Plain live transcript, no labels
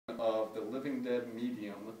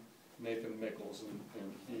him, Nathan Mickles,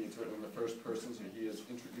 and he's written in the first person, so he is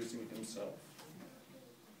introducing himself.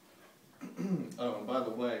 Oh, and by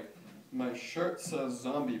the way, my shirt says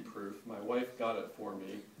zombie proof. My wife got it for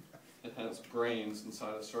me. It has brains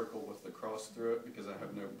inside a circle with the cross through it because I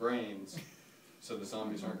have no brains, so the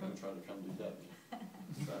zombies aren't going to try to come to get me.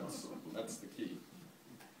 That's the key.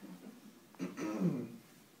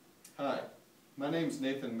 Hi, my name's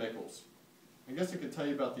Nathan Mickles. I guess I could tell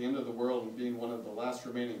you about the end of the world and being one of the last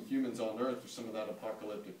remaining humans on Earth or some of that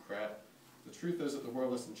apocalyptic crap. The truth is that the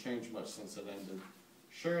world hasn't changed much since it ended.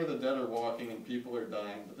 Sure, the dead are walking and people are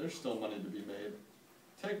dying, but there's still money to be made.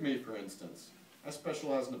 Take me, for instance. I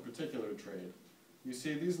specialize in a particular trade. You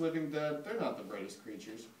see, these living dead, they're not the brightest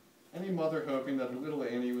creatures. Any mother hoping that her little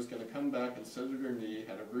Annie was going to come back and sit at her knee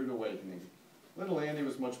had a rude awakening. Little Annie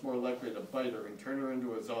was much more likely to bite her and turn her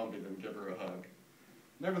into a zombie than give her a hug.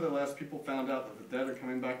 Nevertheless, people found out that the dead are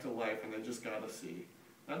coming back to life and they just gotta see.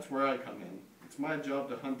 That's where I come in. It's my job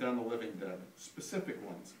to hunt down the living dead, specific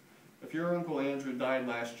ones. If your Uncle Andrew died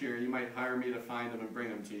last year, you might hire me to find him and bring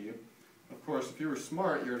him to you. Of course, if you were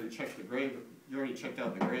smart, you already checked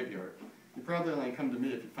out the graveyard. You probably only come to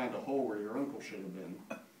me if you find a hole where your uncle should have been.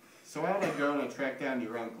 So out I go and I track down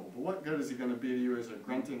your uncle. But what good is he going to be to you as a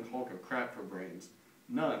grunting hulk of crap for brains?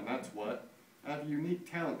 None, that's what. I have a unique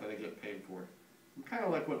talent that I get paid for. I'm kind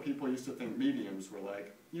of like what people used to think mediums were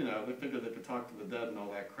like. You know, they figured they could talk to the dead and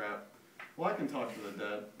all that crap. Well, I can talk to the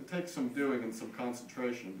dead. It takes some doing and some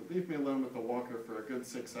concentration, but leave me alone with the walker for a good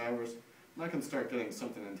 6 hours, and I can start getting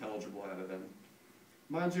something intelligible out of them.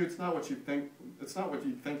 Mind you, it's not what you think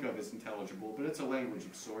of as intelligible, but it's a language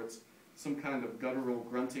of sorts. Some kind of guttural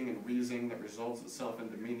grunting and wheezing that resolves itself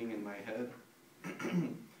into meaning in my head.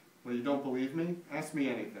 Well, you don't believe me? Ask me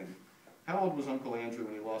anything. How old was Uncle Andrew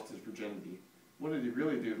when he lost his virginity? What did he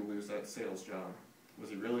really do to lose that sales job? Was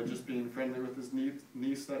he really just being friendly with his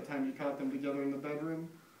niece that time you caught them together in the bedroom?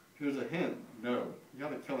 Here's a hint. No. You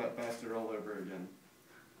gotta kill that bastard all over again.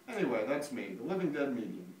 Anyway, that's me, the living dead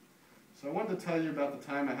medium. So I wanted to tell you about the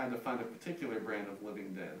time I had to find a particular brand of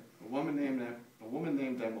living dead. A woman named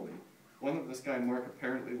Emily. One that this guy Mark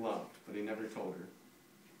apparently loved, but he never told her.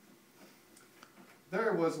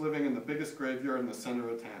 There I was living in the biggest graveyard in the center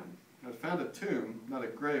of town. I'd found a tomb, not a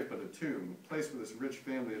grave, but a tomb, a place where this rich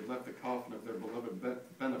family had left the coffin of their beloved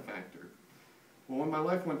benefactor. Well, when my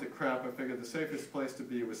life went to crap, I figured the safest place to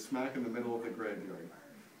be was smack in the middle of the graveyard.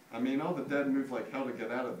 I mean, all the dead move like hell to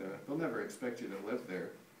get out of there. They'll never expect you to live there.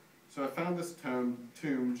 So I found this tomb,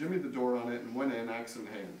 jimmied the door on it, and went in, axe in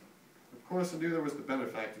hand. Of course, I knew there was the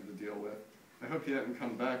benefactor to deal with. I hoped he hadn't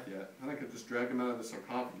come back yet, and I could just drag him out of the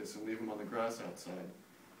sarcophagus and leave him on the grass outside.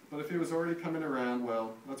 But if he was already coming around,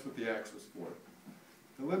 well, that's what the axe was for.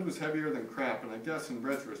 The lid was heavier than crap, and I guess in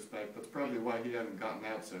retrospect, that's probably why he hadn't gotten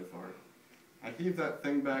out so far. I heaved that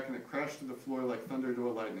thing back, and it crashed to the floor like thunder to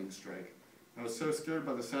a lightning strike. I was so scared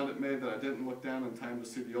by the sound it made that I didn't look down in time to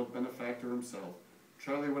see the old benefactor himself,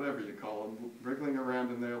 Charlie whatever you call him, wriggling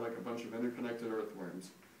around in there like a bunch of interconnected earthworms.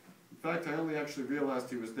 In fact, I only actually realized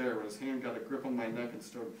he was there when his hand got a grip on my neck and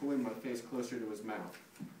started pulling my face closer to his mouth.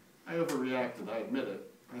 I overreacted, I admit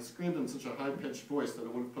it. I screamed in such a high-pitched voice that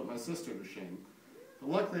it would have put my sister to shame. But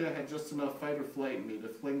luckily I had just enough fight or flight in me to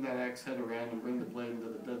fling that axe head around and bring the blade into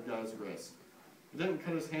the dead guy's wrist. It didn't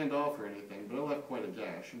cut his hand off or anything, but it left quite a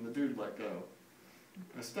gash, and the dude let go.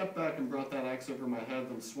 I stepped back and brought that axe over my head,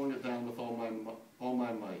 then swung it down with all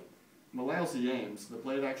my might. My lousy aim, so the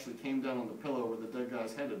blade actually came down on the pillow where the dead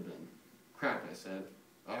guy's head had been. Crap, I said.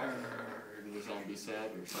 Arrgh, the zombie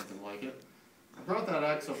said, or something like it. I brought that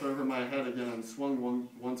axe up over my head again and swung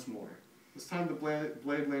once more. This time the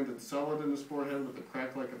blade landed solid in his forehead with a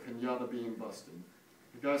crack like a piñata being busted.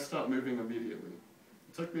 The guy stopped moving immediately.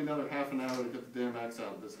 It took me another half an hour to get the damn axe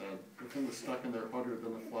out of his head. The thing was stuck in there harder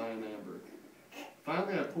than a fly in amber.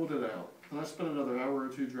 Finally I pulled it out, and I spent another hour or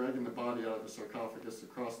two dragging the body out of the sarcophagus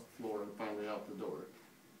across the floor and finally out the door.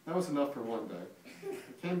 That was enough for one day.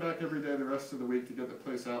 I came back every day the rest of the week to get the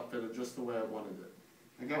place outfitted just the way I wanted it.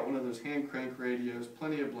 I got one of those hand crank radios,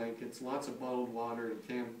 plenty of blankets, lots of bottled water and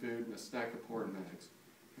canned food, and a stack of porn mags.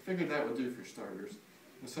 I figured that would do for starters.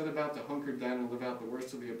 I set about to hunker down and live out the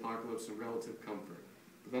worst of the apocalypse in relative comfort.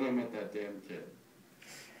 But then I met that damn kid.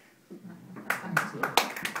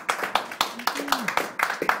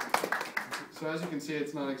 So as you can see,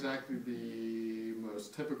 it's not exactly the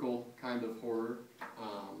most typical kind of horror.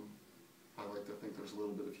 I like to think there's a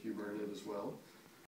little bit of humor in it as well.